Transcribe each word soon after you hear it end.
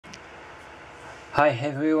Hi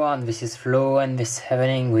everyone, this is Flo, and this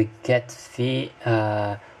evening we get the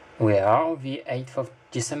we are the 8th of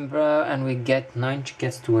December and we get 9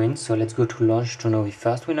 tickets to win. So let's go to launch to know the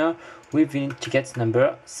first winner with the tickets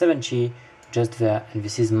number 70 just there, and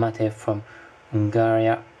this is Mate from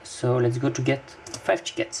Hungary. So let's go to get 5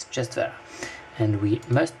 tickets just there, and we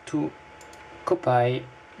must to copy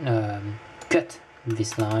cut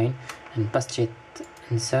this line and paste it,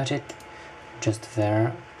 insert it just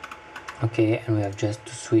there. Okay, and we have just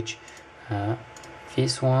to switch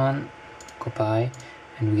this one, copy,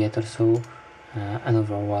 and we get also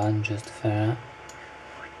another one just there.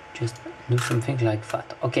 Just do something like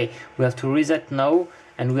that. Okay, we have to reset now,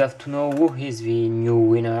 and we have to know who is the new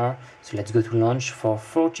winner. So let's go to launch for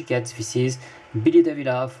 4 tickets. This is Billy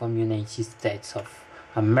Davila from United States of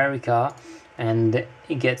America, and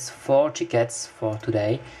he gets 4 tickets for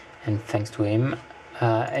today, and thanks to him,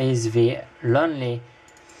 he is the lonely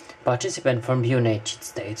participant from the United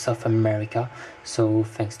States of America. So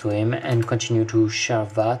thanks to him, and continue to share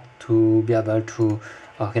that to be able to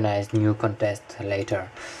organize new contests later.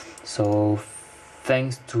 So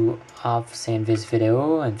thanks to have seen this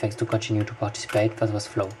video, and thanks to continue to participate. That was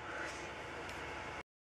Flo.